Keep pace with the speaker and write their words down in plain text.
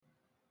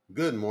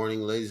Good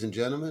morning, ladies and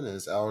gentlemen.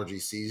 As allergy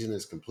season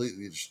is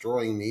completely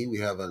destroying me, we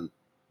have a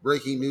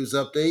breaking news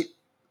update.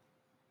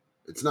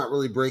 It's not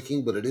really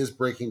breaking, but it is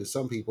breaking to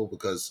some people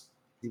because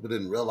people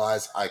didn't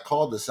realize I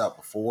called this out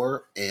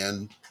before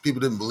and people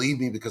didn't believe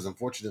me because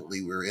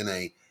unfortunately we're in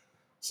a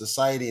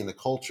society and a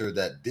culture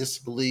that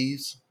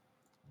disbelieves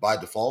by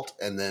default,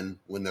 and then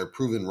when they're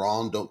proven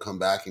wrong, don't come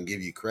back and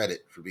give you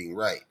credit for being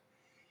right.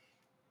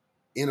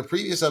 In a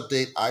previous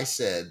update, I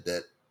said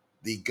that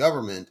the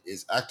government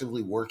is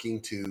actively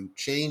working to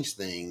change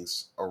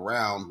things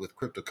around with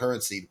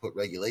cryptocurrency to put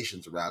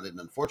regulations around it. And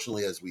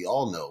unfortunately, as we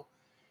all know,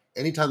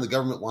 anytime the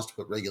government wants to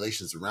put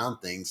regulations around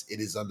things, it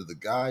is under the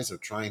guise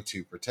of trying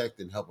to protect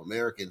and help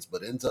Americans,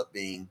 but ends up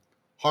being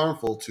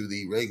harmful to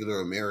the regular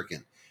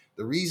American.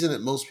 The reason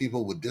that most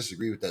people would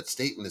disagree with that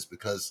statement is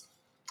because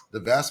the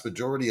vast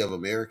majority of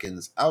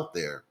Americans out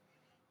there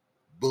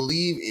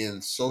believe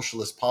in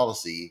socialist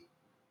policy.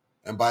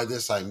 And by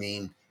this, I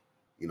mean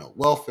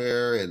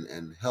welfare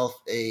and health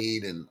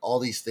aid and all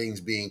these things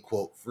being,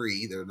 quote,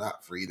 free. They're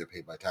not free, they're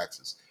paid by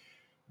taxes.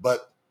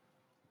 But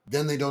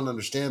then they don't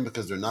understand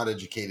because they're not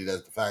educated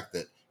as the fact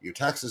that your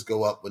taxes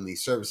go up when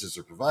these services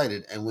are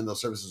provided. And when those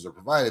services are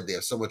provided, they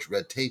have so much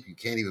red tape, you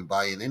can't even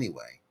buy in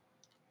anyway.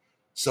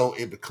 So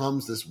it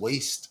becomes this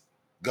waste,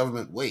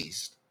 government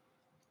waste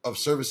of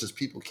services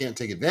people can't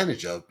take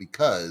advantage of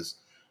because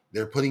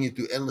they're putting you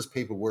through endless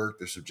paperwork.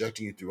 They're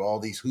subjecting you through all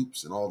these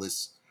hoops and all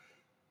this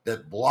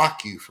that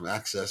block you from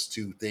access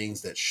to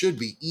things that should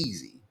be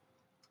easy.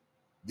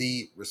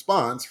 The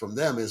response from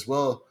them is,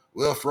 well,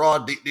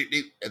 fraud, deep, deep,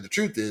 deep. And the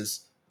truth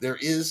is, there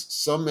is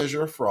some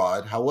measure of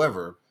fraud.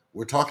 However,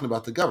 we're talking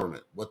about the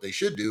government. What they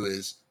should do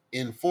is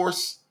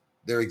enforce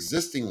their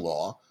existing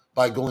law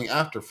by going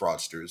after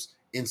fraudsters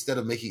instead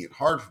of making it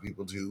hard for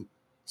people to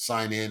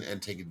sign in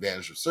and take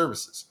advantage of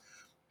services.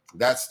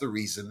 That's the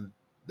reason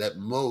that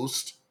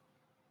most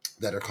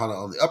that are kind of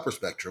on the upper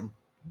spectrum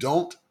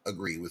don't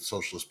agree with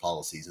socialist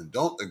policies and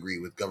don't agree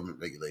with government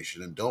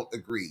regulation and don't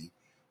agree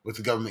with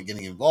the government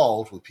getting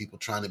involved with people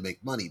trying to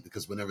make money,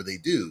 because whenever they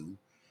do,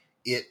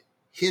 it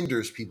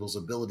hinders people's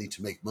ability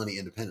to make money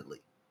independently.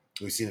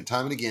 We've seen it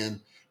time and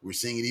again. We're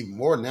seeing it even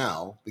more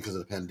now because of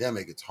the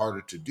pandemic. It's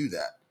harder to do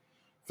that.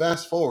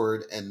 Fast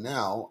forward, and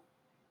now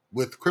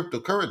with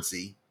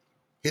cryptocurrency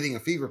hitting a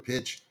fever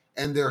pitch,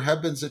 and there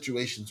have been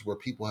situations where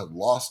people have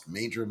lost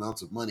major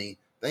amounts of money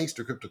thanks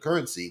to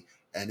cryptocurrency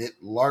and it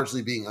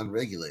largely being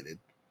unregulated.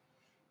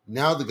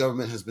 Now the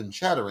government has been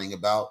chattering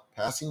about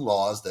passing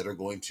laws that are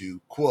going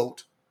to,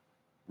 quote,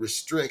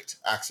 restrict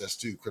access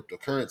to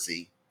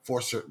cryptocurrency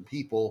for certain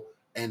people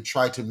and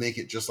try to make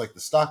it just like the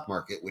stock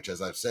market, which,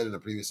 as I've said in a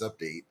previous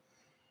update,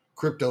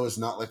 crypto is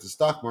not like the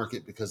stock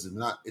market because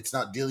it's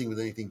not dealing with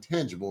anything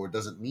tangible or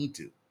doesn't need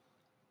to.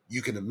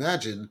 You can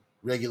imagine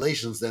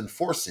regulations then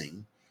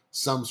forcing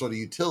some sort of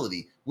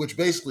utility, which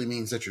basically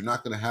means that you're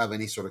not going to have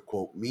any sort of,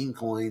 quote, meme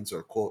coins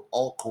or, quote,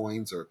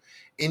 altcoins or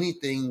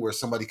anything where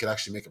somebody could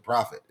actually make a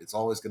profit. It's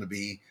always going to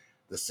be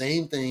the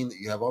same thing that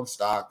you have on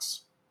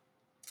stocks,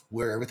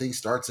 where everything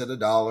starts at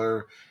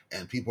 $1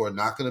 and people are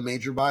not going to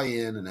major buy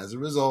in. And as a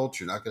result,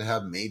 you're not going to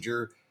have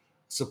major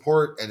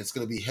support, and it's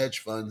going to be hedge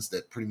funds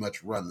that pretty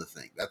much run the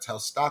thing. That's how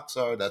stocks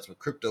are. That's what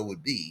crypto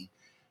would be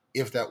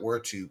if that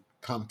were to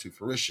come to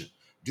fruition.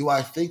 Do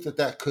I think that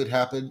that could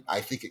happen? I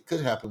think it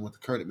could happen with the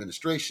current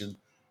administration.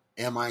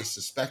 Am I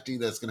suspecting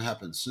that it's going to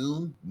happen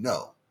soon?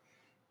 No.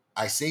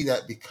 I say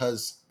that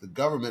because the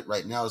government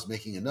right now is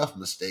making enough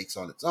mistakes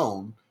on its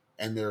own,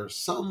 and they're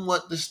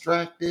somewhat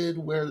distracted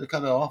where they're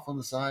kind of off on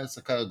the sides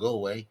to kind of go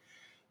away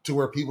to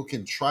where people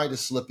can try to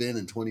slip in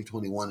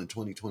 2021 and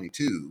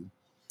 2022.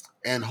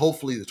 And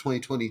hopefully the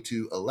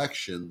 2022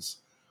 elections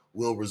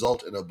will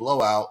result in a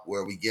blowout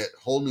where we get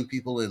whole new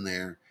people in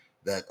there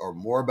that are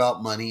more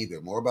about money,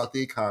 they're more about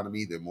the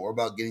economy, they're more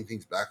about getting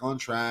things back on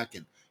track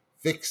and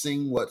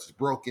fixing what's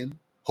broken,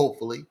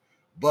 hopefully.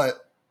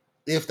 But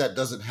if that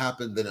doesn't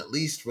happen, then at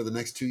least for the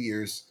next 2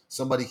 years,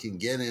 somebody can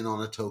get in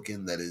on a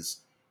token that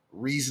is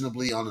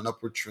reasonably on an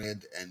upward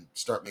trend and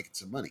start making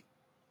some money.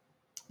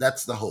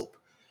 That's the hope.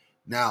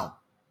 Now,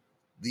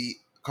 the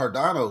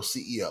Cardano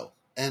CEO.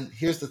 And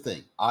here's the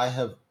thing: I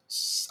have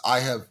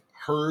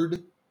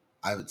heard,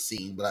 I haven't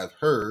seen, but I've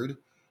heard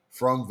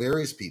from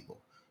various people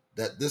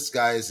that this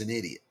guy is an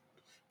idiot.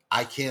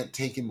 I can't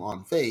take him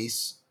on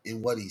face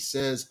in what he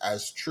says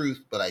as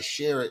truth, but I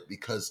share it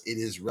because it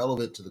is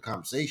relevant to the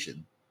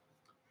conversation.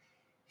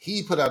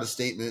 He put out a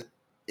statement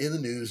in the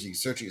news, you can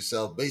search it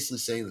yourself, basically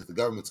saying that the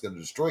government's going to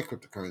destroy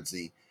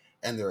cryptocurrency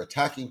and they're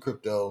attacking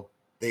crypto.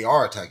 They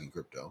are attacking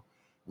crypto.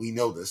 We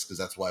know this because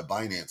that's why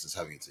Binance is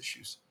having its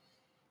issues.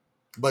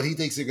 But he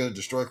thinks they're going to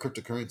destroy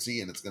cryptocurrency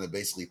and it's going to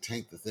basically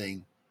tank the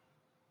thing.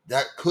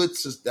 That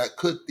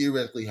could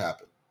theoretically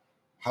happen.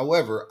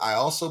 However, I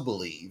also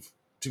believe,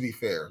 to be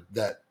fair,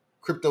 that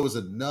crypto is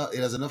enough. It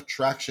has enough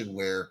traction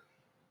where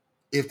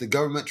if the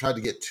government tried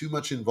to get too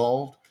much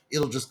involved,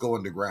 it'll just go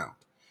underground.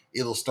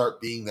 It'll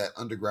start being that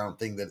underground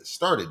thing that it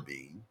started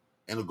being,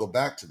 and it'll go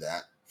back to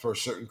that for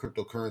certain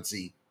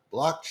cryptocurrency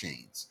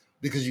blockchains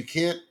because you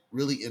can't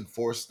really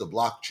enforce the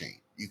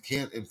blockchain. You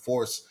can't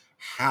enforce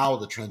how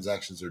the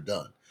transactions are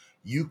done.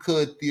 You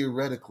could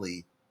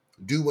theoretically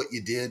do what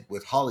you did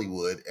with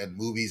Hollywood and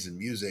movies and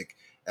music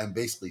and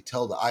basically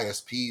tell the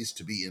ISPs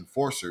to be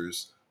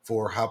enforcers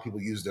for how people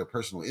use their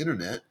personal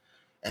internet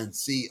and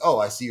see, oh,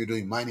 I see you're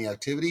doing mining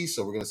activities,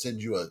 so we're going to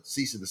send you a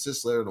cease and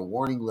desist letter and a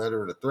warning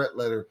letter and a threat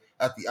letter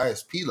at the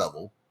ISP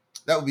level.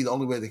 That would be the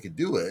only way they could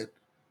do it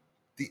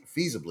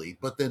feasibly,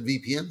 but then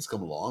VPNs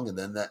come along and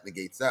then that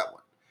negates that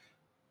one.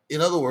 In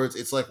other words,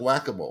 it's like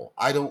whack-a-mole.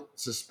 I don't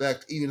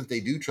suspect, even if they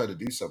do try to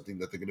do something,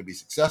 that they're going to be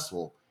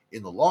successful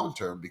in the long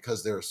term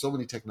because there are so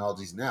many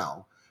technologies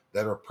now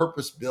that are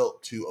purpose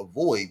built to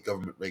avoid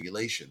government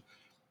regulation.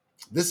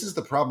 This is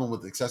the problem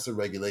with excessive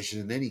regulation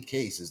in any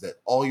case, is that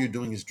all you're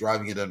doing is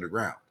driving it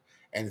underground.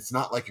 And it's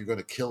not like you're going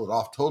to kill it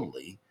off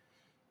totally.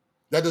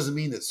 That doesn't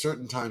mean that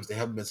certain times they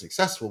haven't been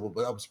successful,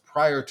 but that was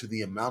prior to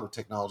the amount of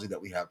technology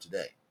that we have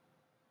today.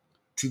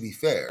 To be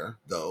fair,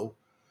 though,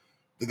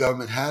 the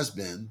government has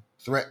been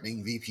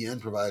threatening VPN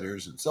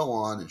providers and so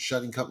on and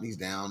shutting companies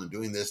down and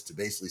doing this to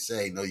basically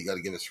say, no, you got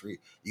to give us free,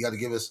 you got to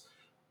give us,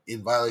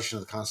 in violation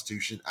of the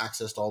Constitution,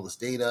 access to all this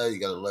data.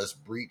 You got to let us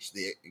breach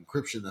the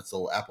encryption that's the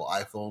whole Apple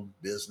iPhone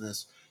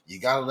business. You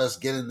got to let us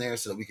get in there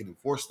so that we can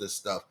enforce this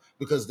stuff,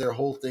 because their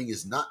whole thing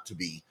is not to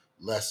be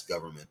less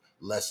government,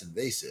 less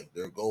invasive.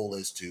 Their goal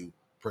is to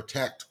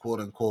protect, quote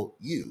unquote,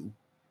 you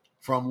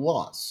from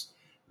loss.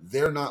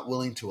 They're not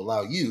willing to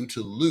allow you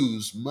to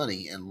lose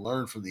money and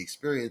learn from the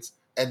experience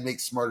and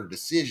make smarter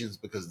decisions,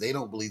 because they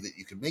don't believe that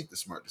you can make the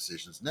smart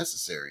decisions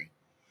necessary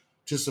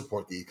to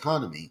support the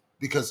economy.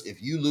 Because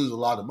if you lose a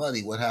lot of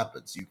money, what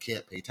happens? You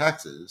can't pay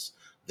taxes,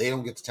 they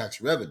don't get the tax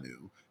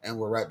revenue, and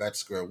we're right back to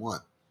square one.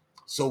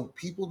 So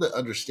people that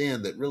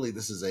understand that really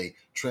this is a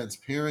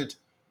transparent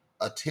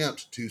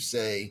attempt to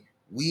say,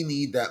 we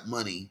need that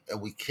money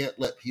and we can't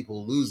let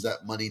people lose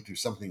that money through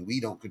something we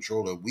don't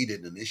control or we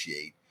didn't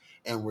initiate.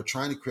 And we're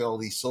trying to create all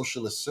these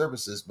socialist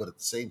services, but at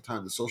the same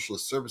time, the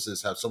socialist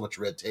services have so much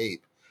red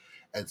tape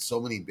and so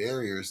many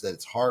barriers that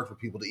it's hard for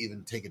people to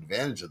even take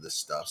advantage of this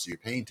stuff. So you're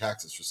paying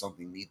taxes for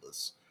something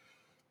needless.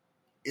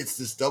 It's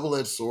this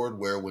double-edged sword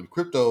where when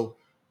crypto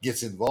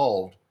gets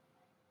involved,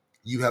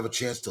 you have a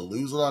chance to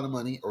lose a lot of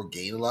money or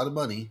gain a lot of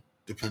money,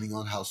 depending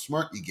on how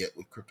smart you get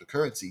with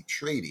cryptocurrency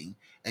trading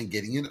and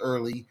getting in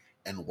early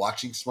and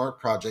watching smart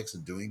projects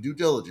and doing due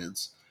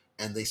diligence.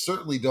 And they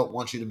certainly don't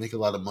want you to make a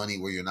lot of money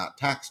where you're not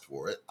taxed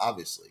for it,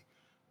 obviously.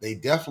 They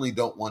definitely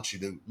don't want you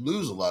to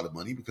lose a lot of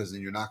money, because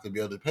then you're not going to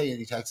be able to pay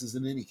any taxes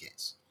in any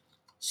case.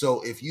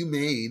 So if you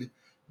made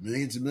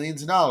millions and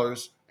millions of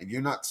dollars and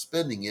you're not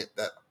spending it,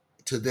 that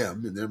to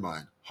them, in their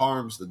mind,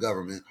 harms the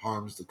government,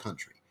 harms the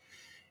country.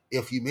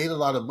 If you made a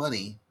lot of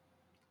money,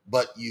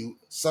 but you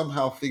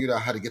somehow figured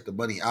out how to get the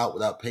money out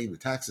without paying the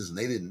taxes and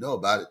they didn't know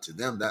about it, to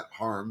them, that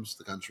harms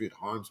the country, it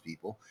harms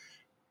people.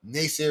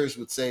 Naysayers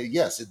would say,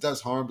 yes, it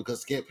does harm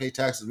because they can't pay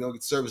taxes, we don't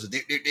get services.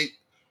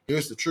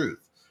 Here's the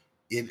truth.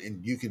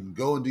 And you can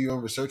go and do your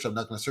own research. I'm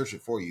not going to search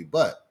it for you.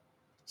 But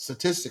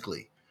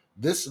statistically,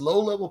 this low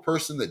level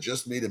person that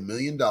just made $1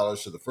 million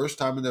for the first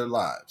time in their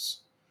lives,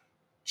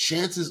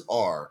 chances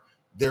are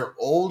they're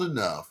old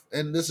enough,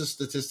 and this is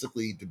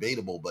statistically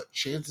debatable, but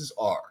chances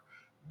are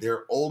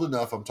they're old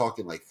enough, I'm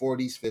talking like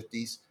 40s,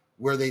 50s,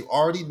 where they've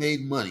already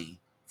made money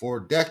for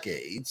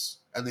decades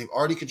and they've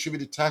already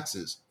contributed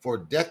taxes for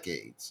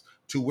decades,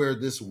 to where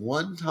this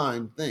one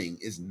time thing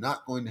is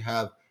not going to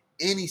have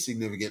any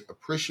significant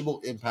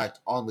appreciable impact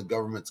on the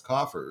government's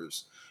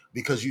coffers,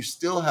 because you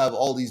still have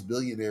all these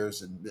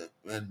billionaires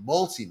and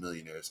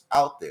multimillionaires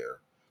out there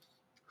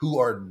who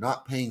are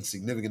not paying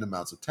significant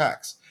amounts of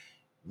tax.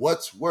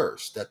 What's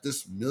worse, that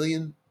this $1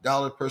 million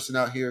person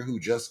out here who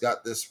just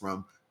got this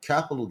from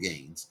capital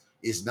gains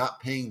is not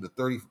paying the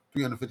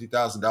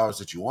 $350,000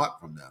 that you want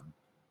from them,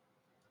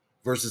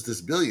 versus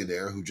this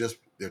billionaire who just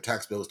their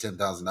tax bill is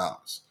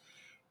 $10,000.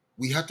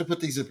 We have to put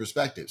these in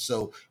perspective.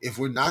 So if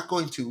we're not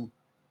going to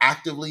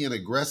actively and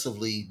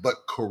aggressively,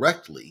 but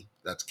correctly,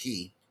 that's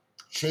key,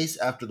 chase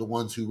after the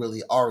ones who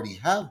really already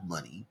have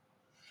money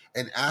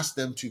and ask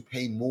them to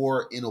pay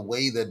more in a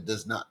way that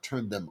does not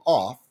turn them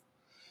off,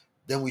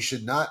 then we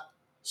should not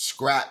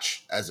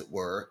scratch, as it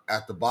were,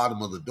 at the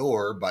bottom of the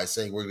door by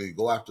saying we're going to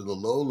go after the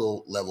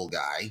low level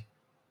guy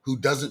who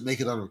doesn't make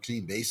it on a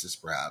routine basis,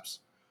 perhaps.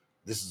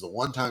 This is a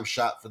one-time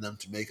shot for them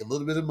to make a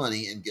little bit of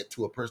money and get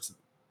to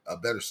a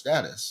better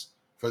status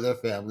for their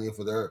family and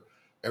for their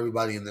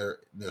everybody in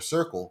their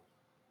circle.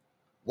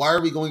 Why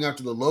are we going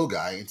after the low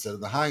guy instead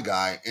of the high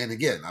guy? And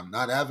again, I'm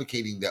not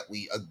advocating that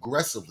we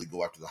aggressively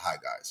go after the high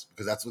guys,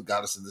 because that's what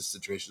got us in this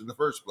situation in the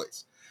first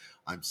place.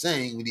 I'm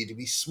saying we need to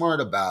be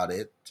smart about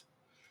it.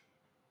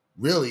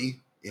 Really,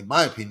 in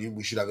my opinion,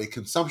 we should have a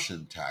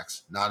consumption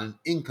tax, not an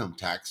income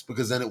tax,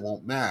 because then it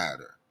won't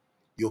matter.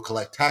 You'll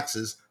collect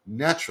taxes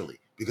naturally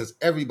because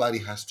everybody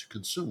has to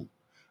consume.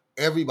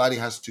 Everybody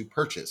has to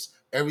purchase.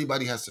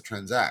 Everybody has to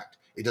transact.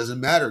 It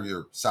doesn't matter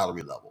your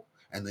salary level.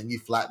 And then you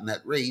flatten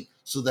that rate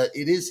so that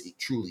it is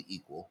truly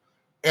equal.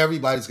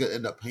 Everybody's going to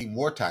end up paying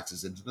more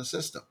taxes into the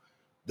system.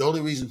 The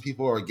only reason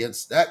people are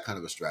against that kind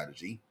of a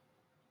strategy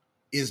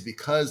is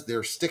because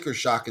they're sticker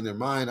shock in their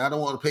mind. I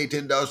don't want to pay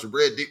 $10 for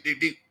bread, deep,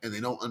 deep, deep, and they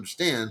don't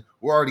understand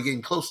we're already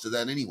getting close to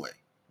that anyway.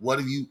 What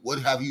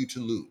have you to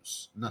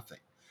lose? Nothing.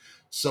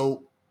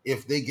 So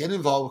if they get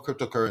involved with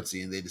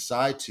cryptocurrency and they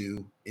decide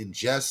to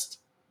ingest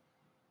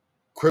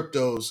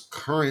crypto's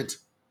current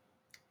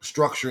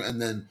structure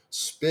and then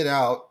spit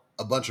out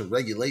a bunch of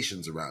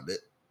regulations around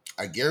it,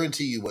 I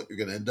guarantee you what you're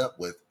going to end up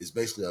with is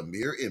basically a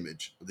mirror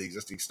image of the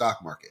existing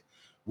stock market,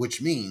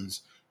 which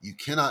means you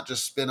cannot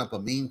just spin up a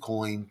meme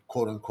coin,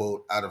 quote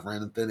unquote, out of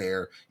random thin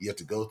air. You have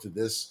to go through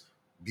this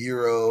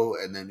bureau,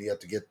 and then you have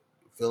to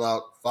fill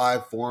out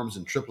 5 forms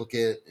in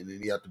triplicate, and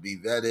then you have to be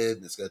vetted,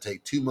 and it's going to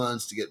take 2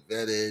 months to get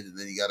vetted, and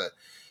then you got to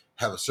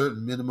have a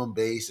certain minimum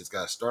base. It's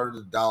got to start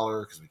at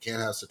 $1 because we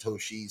can't have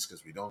satoshis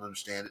because we don't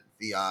understand it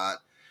in fiat.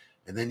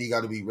 And then you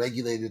got to be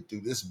regulated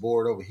through this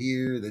board over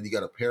here. Then you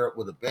got to pair up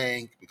with a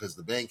bank because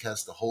the bank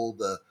has to hold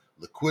the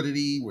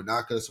liquidity. We're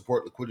not going to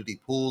support liquidity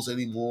pools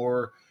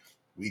anymore.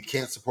 We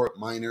can't support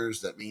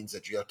miners. That means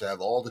that you have to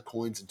have all the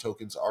coins and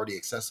tokens already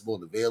accessible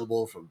and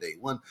available from day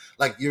one.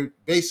 Like, you're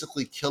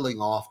basically killing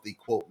off the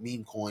quote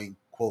meme coin,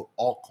 quote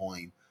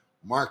altcoin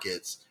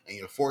markets, and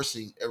you're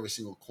forcing every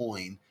single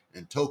coin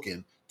and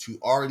token to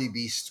already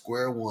be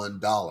square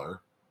 $1,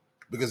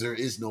 because there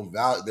is no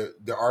value.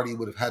 There already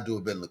would have had to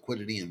have been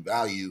liquidity and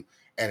value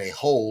at a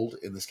hold,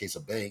 in this case a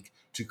bank,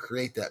 to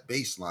create that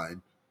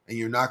baseline. And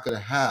you're not going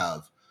to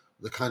have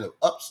the kind of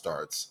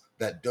upstarts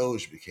that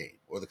Doge became,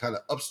 or the kind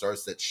of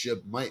upstarts that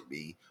SHIB might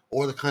be,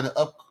 or the kind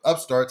of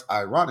upstarts,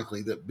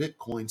 ironically, that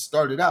Bitcoin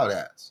started out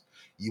as.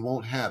 You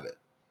won't have it.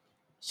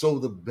 So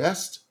the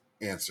best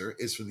answer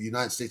is for the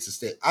United States to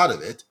stay out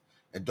of it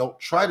and don't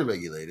try to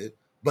regulate it,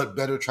 but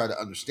better try to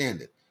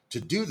understand it. To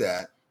do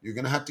that, you're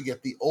going to have to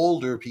get the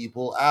older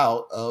people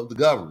out of the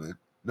government,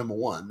 number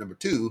one. Number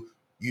two,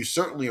 you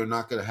certainly are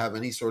not going to have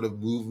any sort of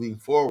moving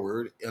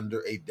forward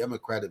under a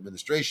Democrat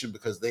administration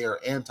because they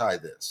are anti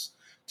this.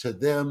 To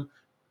them,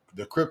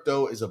 the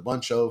crypto is a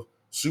bunch of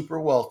super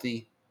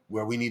wealthy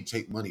where we need to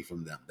take money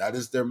from them. That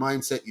is their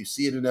mindset. You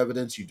see it in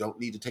evidence. You don't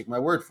need to take my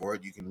word for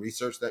it. You can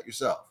research that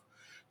yourself.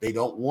 They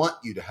don't want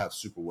you to have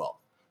super wealth,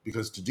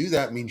 because to do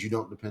that means you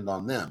don't depend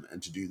on them.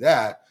 And to do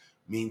that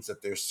means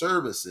that their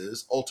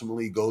services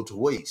ultimately go to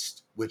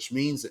waste, which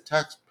means that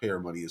taxpayer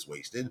money is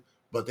wasted,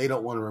 but they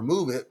don't want to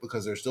remove it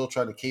because they're still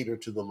trying to cater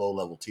to the low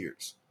level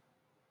tiers.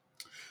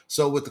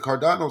 So with the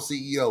Cardano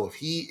CEO, if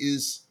he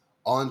is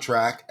on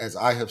track, as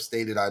I have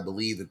stated, I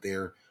believe that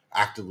they're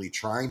actively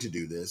trying to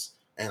do this.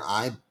 And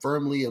I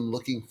firmly am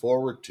looking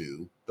forward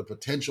to the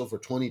potential for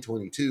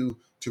 2022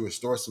 to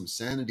restore some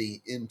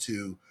sanity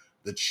into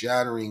the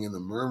chattering and the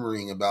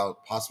murmuring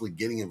about possibly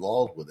getting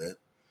involved with it.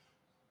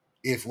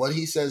 If what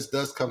he says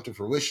does come to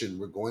fruition,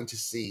 we're going to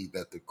see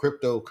that the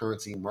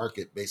cryptocurrency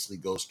market basically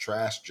goes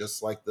trash,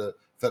 just like the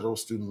federal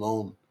student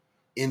loan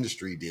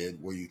industry did,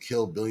 where you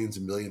kill billions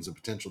and billions of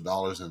potential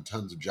dollars and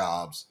tons of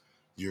jobs.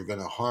 You're going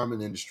to harm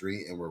an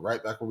industry, and we're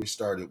right back where we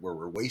started, where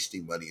we're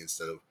wasting money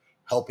instead of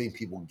helping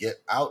people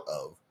get out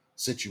of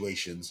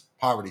situations,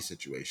 poverty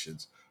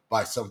situations,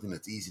 by something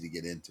that's easy to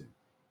get into.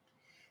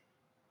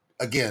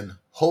 Again,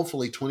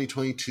 hopefully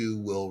 2022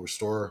 will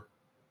restore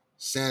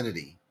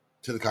sanity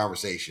to the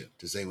conversation,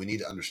 to say we need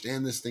to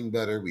understand this thing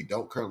better. We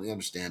don't currently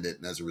understand it.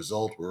 And as a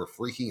result, we're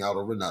freaking out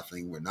over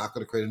nothing. We're not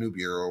going to create a new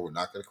bureau. We're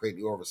not going to create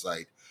new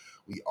oversight.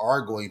 We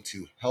are going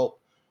to help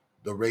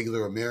the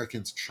regular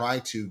Americans try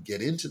to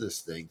get into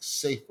this thing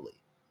safely.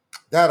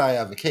 That I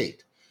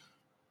advocate.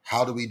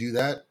 How do we do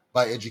that?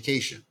 By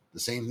education. The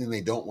same thing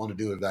they don't want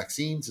to do with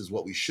vaccines is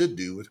what we should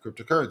do with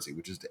cryptocurrency,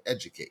 which is to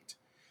educate.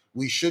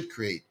 We should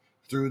create,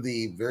 through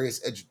the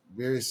various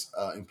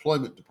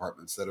employment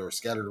departments that are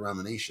scattered around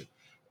the nation,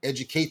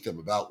 educate them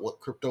about what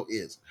crypto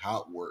is,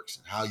 how it works,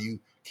 and how you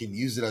can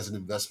use it as an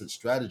investment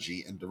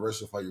strategy and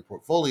diversify your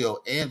portfolio,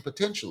 and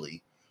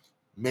potentially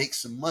make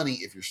some money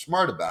if you're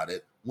smart about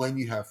it when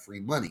you have free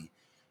money.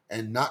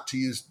 And not to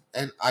use,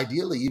 and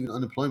ideally even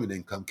unemployment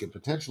income can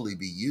potentially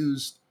be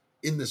used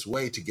in this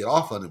way to get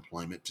off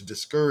unemployment, to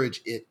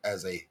discourage it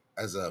as a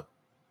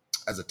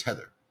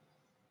tether.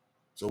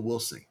 So we'll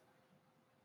see.